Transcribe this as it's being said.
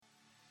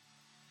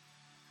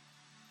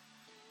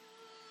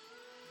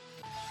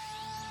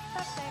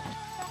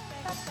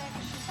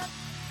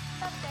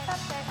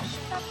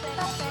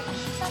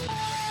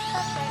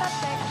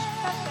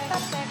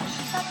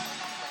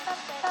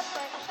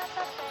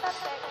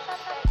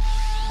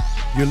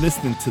You're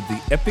listening to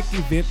the Epic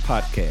Event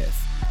Podcast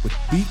with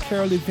B.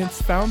 Carroll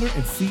Events founder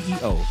and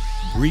CEO,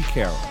 Bree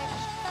Carroll.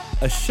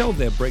 A show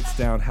that breaks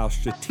down how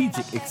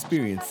strategic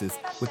experiences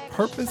with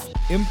purpose,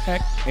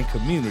 impact, and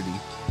community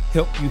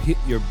help you hit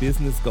your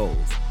business goals.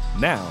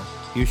 Now,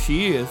 here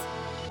she is,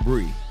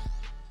 Bree.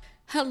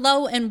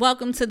 Hello and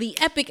welcome to the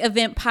Epic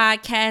Event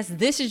Podcast.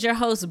 This is your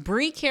host,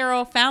 Bree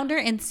Carroll, founder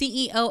and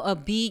CEO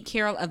of B.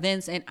 Carroll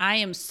Events, and I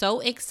am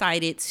so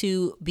excited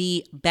to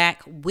be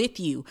back with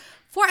you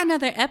for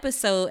another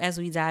episode as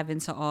we dive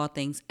into all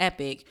things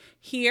epic.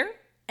 Here,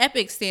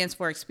 EPIC stands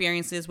for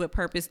Experiences with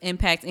Purpose,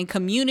 Impact, and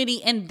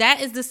Community, and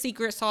that is the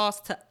secret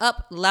sauce to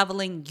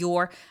up-leveling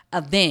your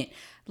event.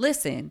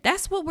 Listen,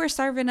 that's what we're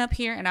serving up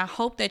here, and I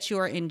hope that you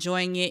are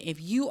enjoying it. If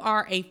you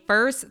are a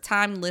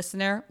first-time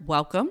listener,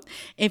 welcome.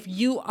 If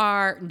you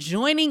are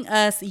joining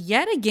us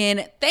yet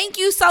again, thank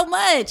you so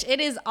much. It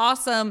is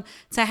awesome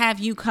to have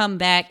you come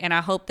back, and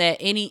I hope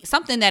that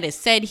something that is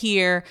said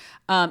here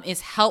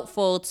is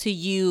helpful to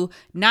you,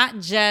 not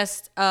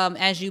just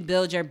as you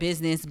build your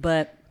business,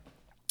 but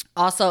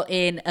also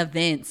in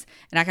events.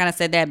 And I kind of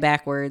said that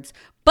backwards,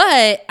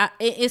 but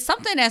it's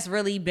something that's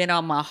really been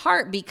on my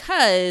heart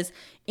because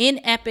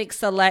in Epic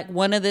Select,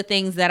 one of the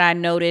things that I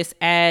noticed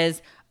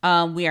as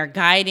we are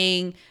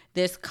guiding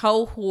this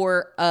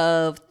cohort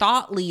of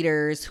thought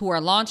leaders who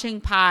are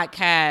launching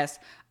podcasts,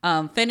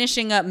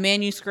 finishing up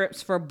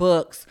manuscripts for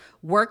books,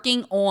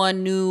 working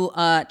on new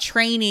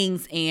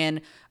trainings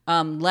and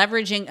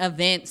leveraging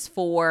events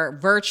for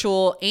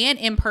virtual and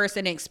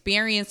in-person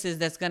experiences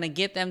that's going to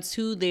get them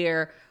to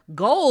their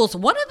goals.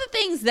 One of the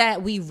things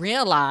that we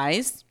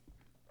realized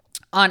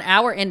on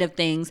our end of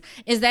things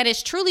is that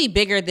it's truly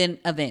bigger than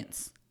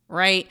events,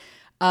 right?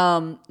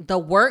 The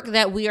work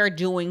that we are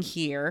doing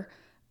here,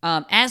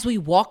 as we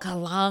walk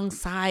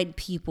alongside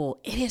people,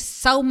 it is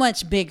so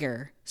much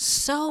bigger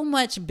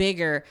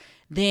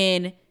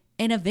than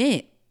an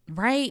event,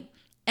 right?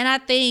 And I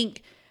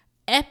think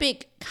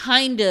Epic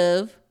kind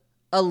of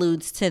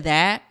alludes to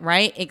that,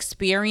 right?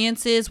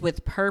 Experiences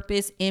with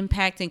purpose,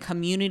 impact, and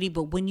community.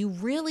 But when you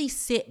really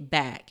sit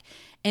back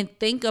and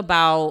think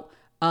about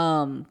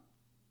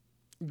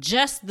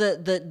just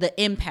the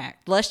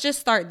impact, let's just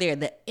start there.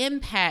 The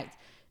impact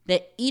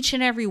that each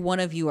and every one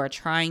of you are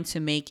trying to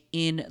make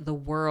in the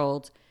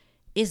world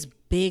is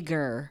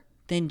bigger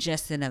than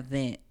just an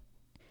event.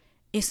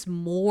 It's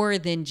more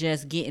than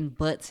just getting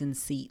butts in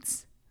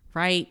seats,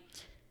 right?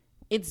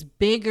 It's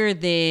bigger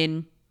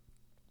than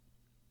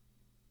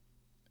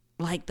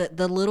like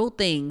the little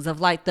things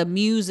of like the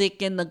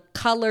music and the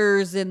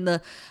colors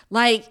and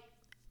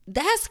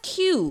that's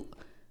cute.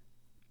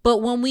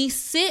 But when we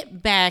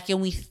sit back and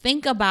we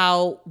think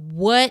about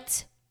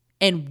what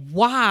and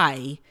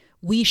why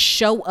we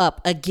show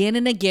up again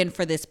and again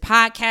for this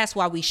podcast,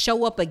 why we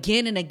show up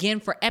again and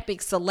again for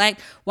Epic Select,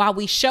 why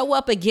we show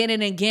up again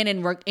and again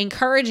and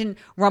encourage and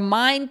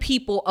remind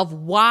people of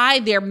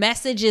why their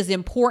message is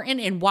important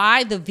and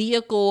why the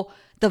vehicle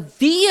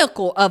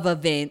of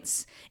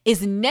events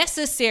is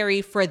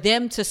necessary for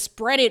them to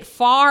spread it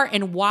far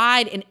and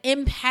wide and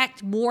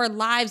impact more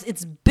lives.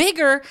 It's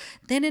bigger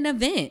than an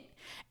event.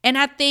 And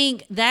I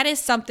think that is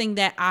something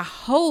that I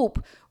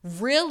hope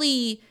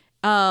really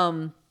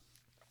is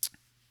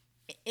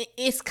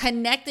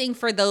connecting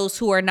for those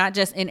who are not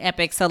just in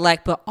Epic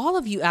Select, but all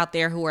of you out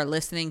there who are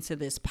listening to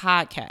this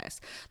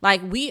podcast.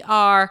 Like, we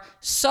are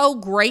so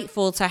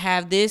grateful to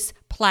have this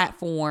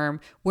platform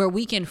where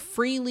we can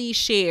freely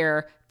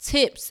share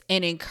tips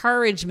and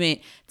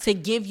encouragement to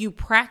give you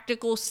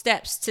practical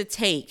steps to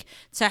take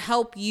to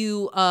help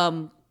you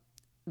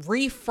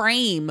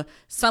reframe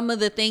some of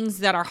the things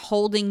that are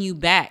holding you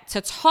back,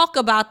 to talk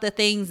about the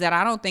things that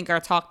I don't think are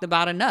talked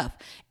about enough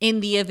in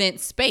the event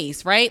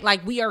space, right?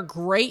 Like, we are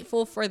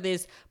grateful for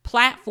this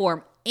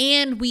platform,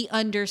 and we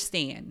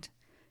understand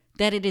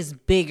that it is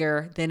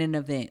bigger than an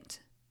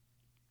event.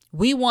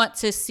 We want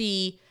to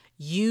see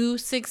you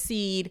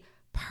succeed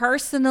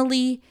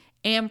personally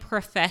and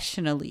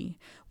professionally,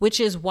 which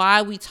is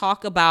why we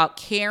talk about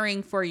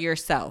caring for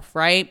yourself,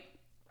 right?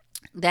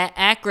 That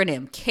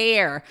acronym,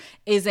 CARE,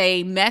 is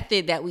a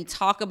method that we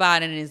talk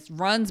about, and it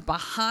runs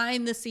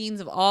behind the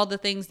scenes of all the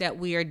things that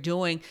we are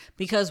doing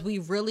because we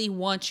really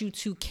want you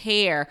to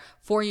care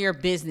for your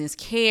business,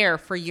 care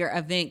for your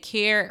event,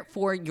 care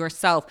for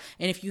yourself.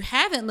 And if you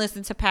haven't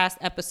listened to past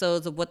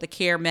episodes of what the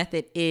CARE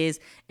method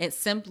is, it's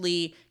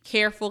simply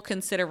careful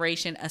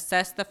consideration,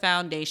 assess the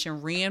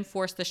foundation,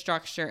 reinforce the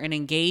structure, and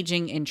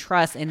engaging in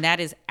trust. And that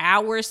is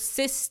our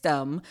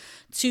system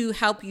to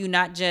help you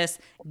not just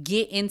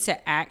get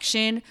into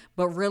action,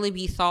 but really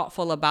be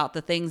thoughtful about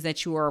the things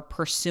that you are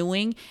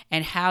pursuing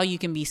and how you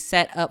can be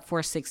set up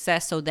for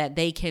success so that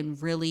they can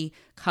really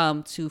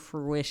come to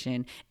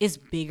fruition. It's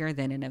bigger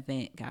than an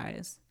event,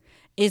 guys.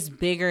 It's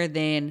bigger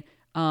than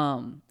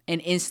an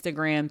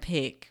Instagram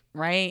pic,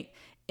 right?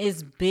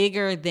 It's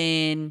bigger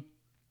than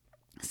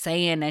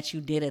saying that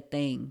you did a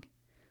thing.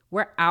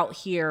 We're out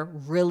here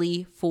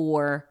really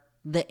for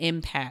the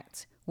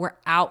impact. We're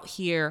out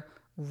here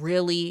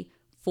really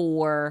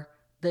for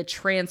the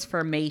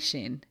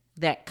transformation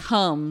that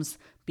comes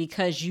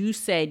because you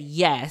said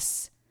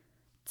yes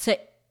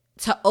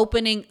to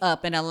opening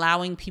up and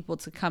allowing people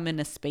to come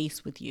into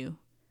space with you.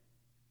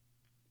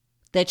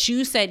 That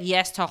you said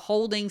yes to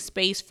holding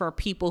space for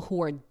people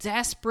who are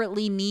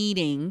desperately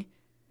needing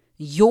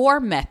your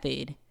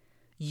method,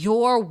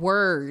 your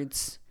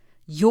words,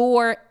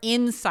 your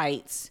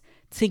insights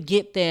to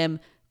get them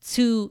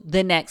to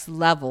the next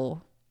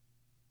level.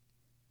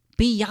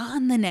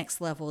 Beyond the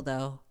next level,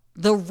 though,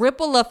 the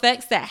ripple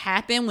effects that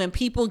happen when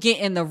people get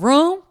in the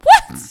room,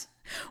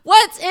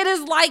 what? It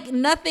is like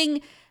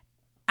nothing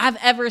I've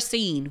ever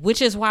seen,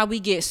 which is why we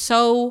get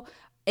so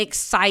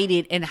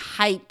excited and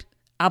hyped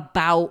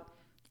about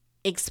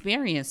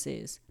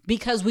experiences,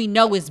 because we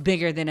know it's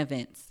bigger than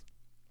events.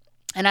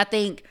 And I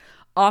think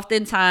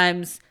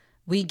oftentimes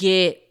we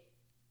get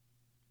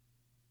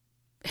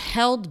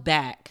held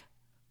back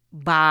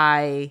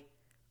by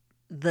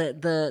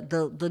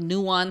the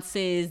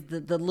nuances,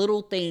 the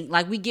little thing.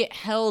 Like, we get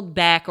held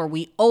back, or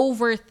we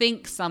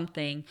overthink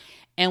something,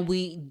 and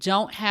we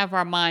don't have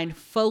our mind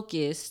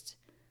focused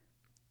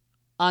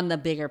on the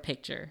bigger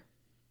picture.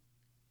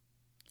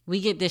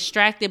 We get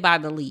distracted by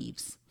the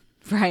leaves,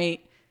 right?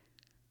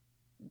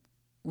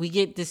 We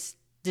get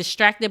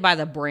distracted by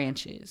the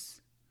branches.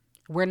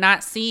 We're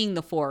not seeing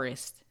the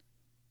forest.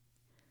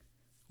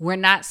 We're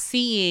not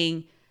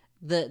seeing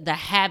the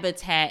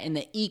habitat and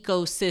the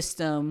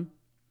ecosystem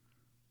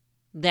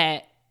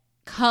that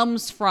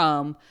comes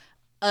from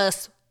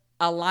us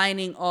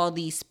aligning all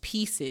these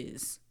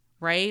pieces,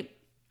 right?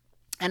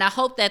 And I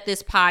hope that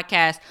this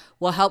podcast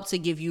will help to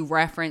give you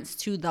reference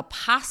to the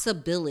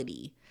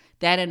possibility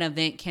that an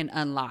event can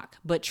unlock.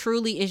 But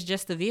truly, it's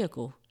just a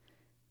vehicle.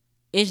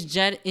 It's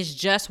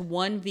just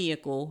one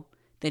vehicle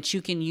that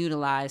you can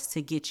utilize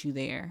to get you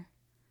there.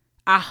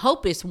 I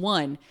hope it's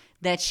one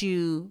that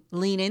you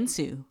lean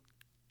into.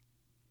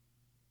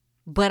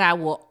 But I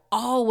will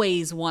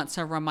always want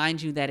to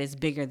remind you that it's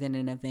bigger than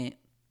an event.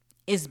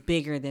 It's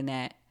bigger than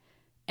that.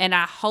 And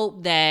I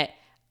hope that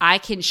I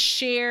can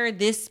share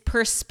this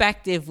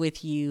perspective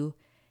with you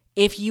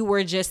if you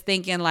were just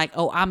thinking like,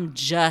 oh, I'm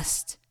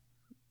just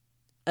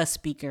a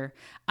speaker.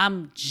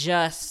 I'm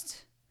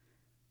just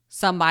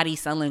somebody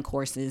selling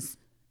courses.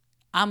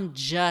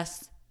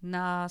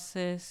 Nah,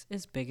 sis,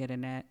 it's bigger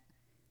than that.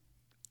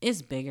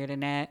 It's bigger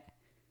than that.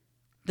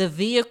 The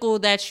vehicle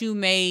that you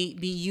may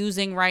be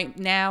using right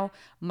now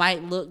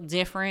might look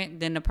different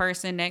than the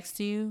person next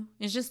to you.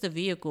 It's just a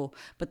vehicle.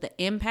 But the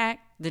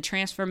impact, the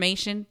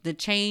transformation, the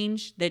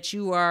change that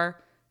you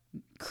are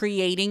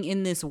creating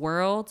in this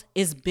world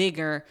is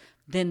bigger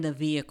than the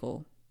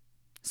vehicle.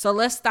 So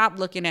let's stop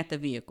looking at the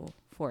vehicle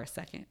for a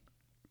second.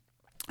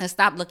 Let's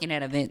stop looking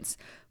at events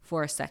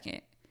for a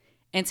second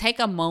and take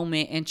a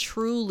moment and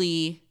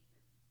truly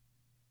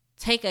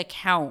take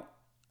account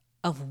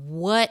of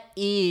what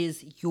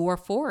is your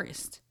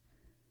forest.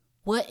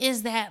 What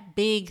is that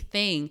big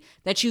thing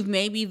that you've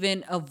maybe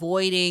been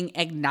avoiding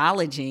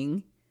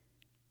acknowledging,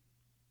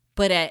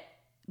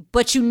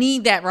 but you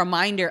need that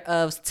reminder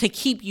of to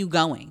keep you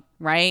going,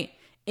 right?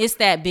 It's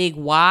that big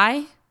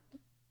why.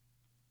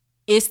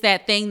 It's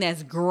that thing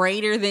that's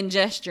greater than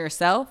just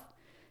yourself.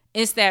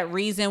 It's that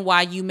reason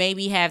why you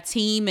maybe have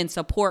team and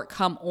support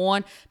come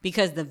on,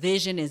 because the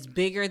vision is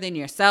bigger than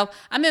yourself.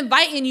 I'm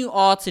inviting you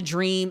all to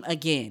dream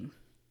again,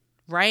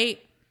 right?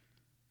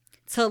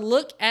 To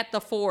look at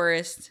the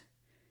forest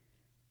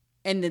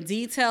and the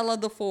detail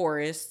of the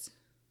forest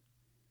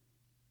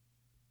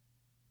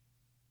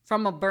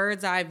from a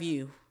bird's eye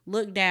view.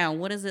 Look down.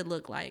 What does it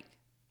look like?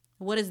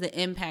 What is the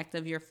impact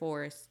of your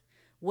forest?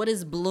 What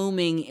is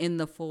blooming in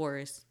the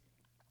forest?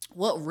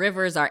 What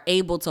rivers are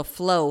able to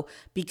flow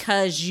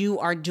because you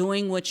are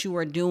doing what you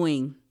are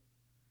doing?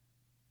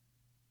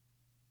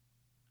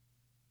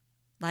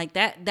 Like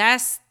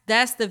that's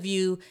the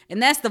view, and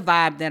that's the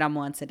vibe that I'm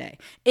on today.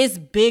 It's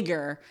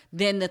bigger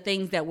than the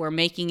things that we're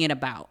making it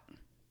about.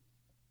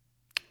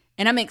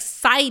 And I'm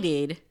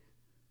excited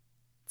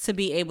to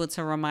be able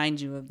to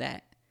remind you of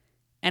that.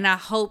 And I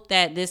hope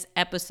that this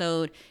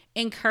episode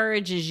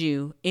encourages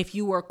you. If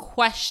you were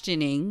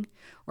questioning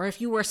or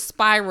if you were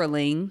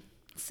spiraling,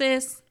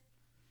 sis,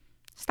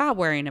 stop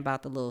worrying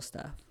about the little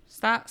stuff.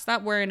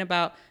 Stop worrying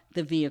about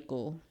the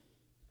vehicle,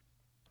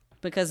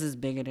 because it's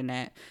bigger than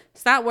that.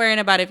 Stop worrying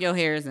about if your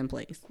hair is in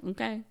place,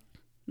 okay?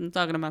 I'm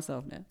talking to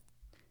myself now.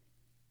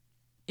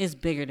 It's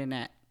bigger than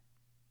that.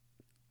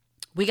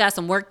 We got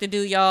some work to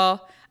do,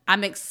 y'all.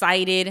 I'm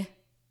excited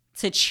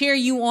to cheer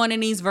you on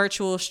in these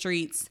virtual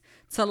streets,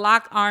 to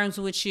lock arms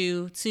with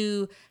you,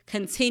 to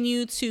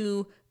continue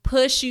to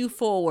push you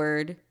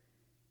forward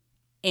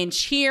and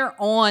cheer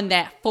on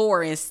that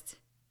forest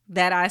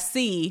that I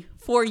see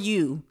for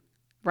you,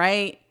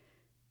 right?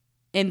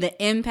 And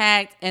the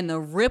impact and the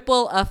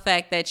ripple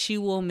effect that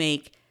you will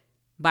make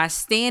by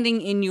standing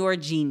in your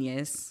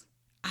genius.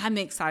 I'm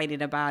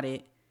excited about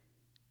it.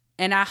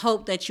 And I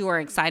hope that you are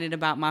excited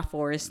about my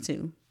forest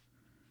too.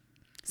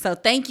 So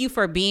thank you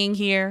for being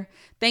here.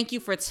 Thank you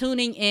for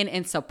tuning in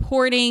and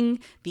supporting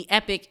the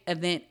Epic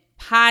Event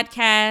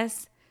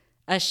Podcast.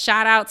 A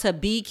shout out to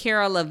B.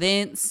 Carroll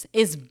Events.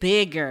 It's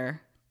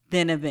bigger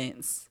than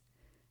events.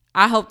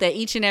 I hope that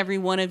each and every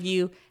one of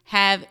you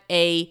have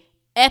a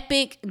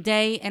epic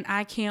day, and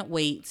I can't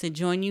wait to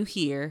join you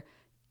here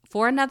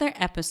for another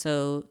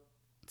episode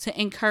to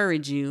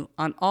encourage you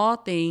on all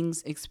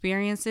things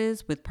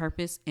experiences with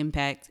purpose,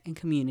 impact, and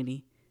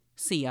community.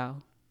 See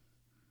y'all.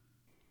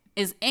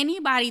 Is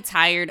anybody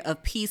tired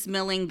of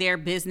piecemealing their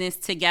business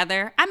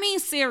together? I mean,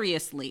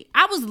 seriously,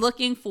 I was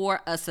looking for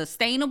a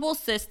sustainable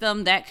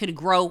system that could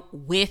grow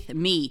with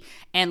me.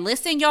 And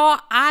listen, y'all,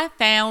 I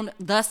found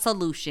the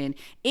solution.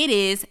 It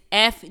is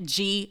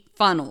FG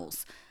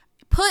Funnels.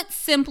 Put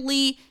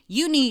simply,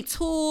 you need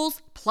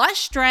tools plus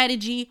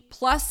strategy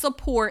plus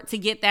support to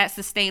get that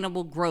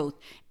sustainable growth.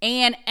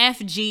 And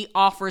FG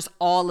offers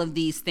all of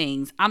these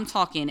things. I'm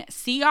talking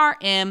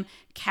CRM,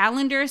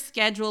 calendar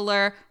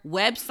scheduler,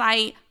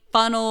 website,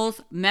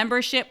 funnels,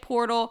 membership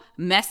portal,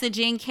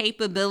 messaging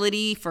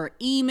capability for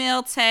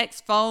email,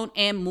 text, phone,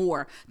 and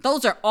more.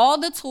 Those are all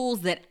the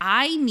tools that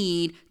I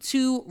need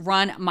to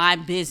run my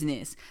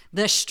business.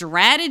 The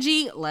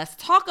strategy, let's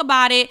talk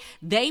about it.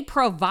 They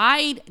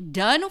provide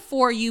done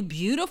for you,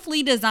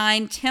 beautifully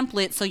designed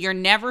templates so you're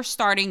never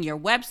starting your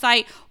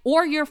website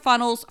or your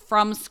funnels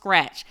from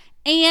scratch.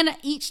 And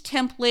each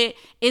template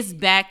is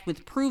backed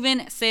with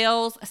proven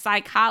sales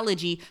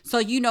psychology, so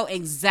you know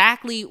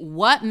exactly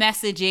what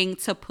messaging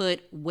to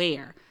put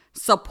where.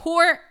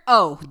 Support,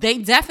 they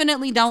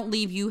definitely don't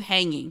leave you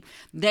hanging.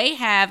 They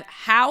have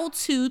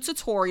how-to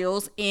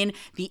tutorials in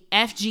the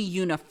FG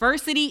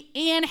University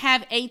and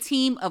have a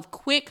team of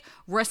quick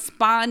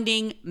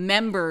responding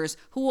members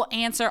who will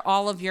answer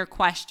all of your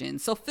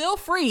questions. So feel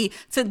free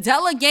to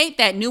delegate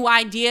that new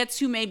idea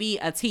to maybe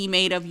a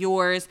teammate of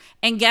yours.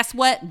 And guess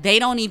what? They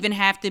don't even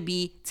have to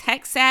be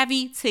tech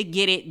savvy to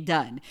get it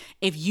done.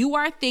 If you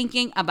are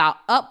thinking about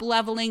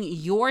up-leveling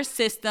your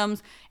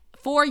systems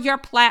for your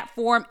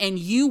platform and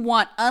you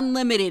want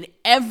unlimited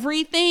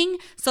everything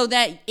so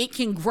that it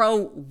can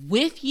grow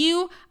with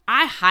you,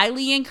 I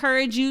highly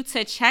encourage you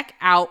to check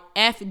out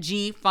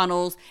FG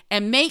Funnels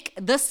and make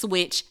the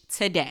switch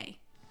today.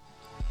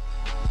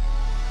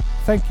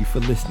 Thank you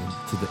for listening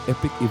to the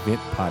Epic Event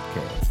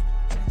Podcast.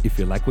 If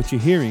you like what you're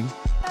hearing,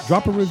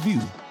 drop a review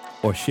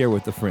or share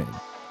with a friend.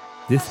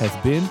 This has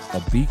been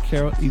a B.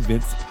 Carroll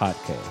Events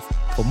Podcast.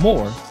 For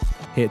more,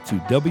 head to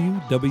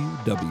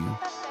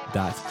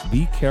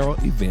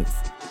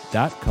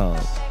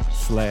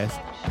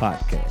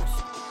www.bcarrollevents.com/podcast.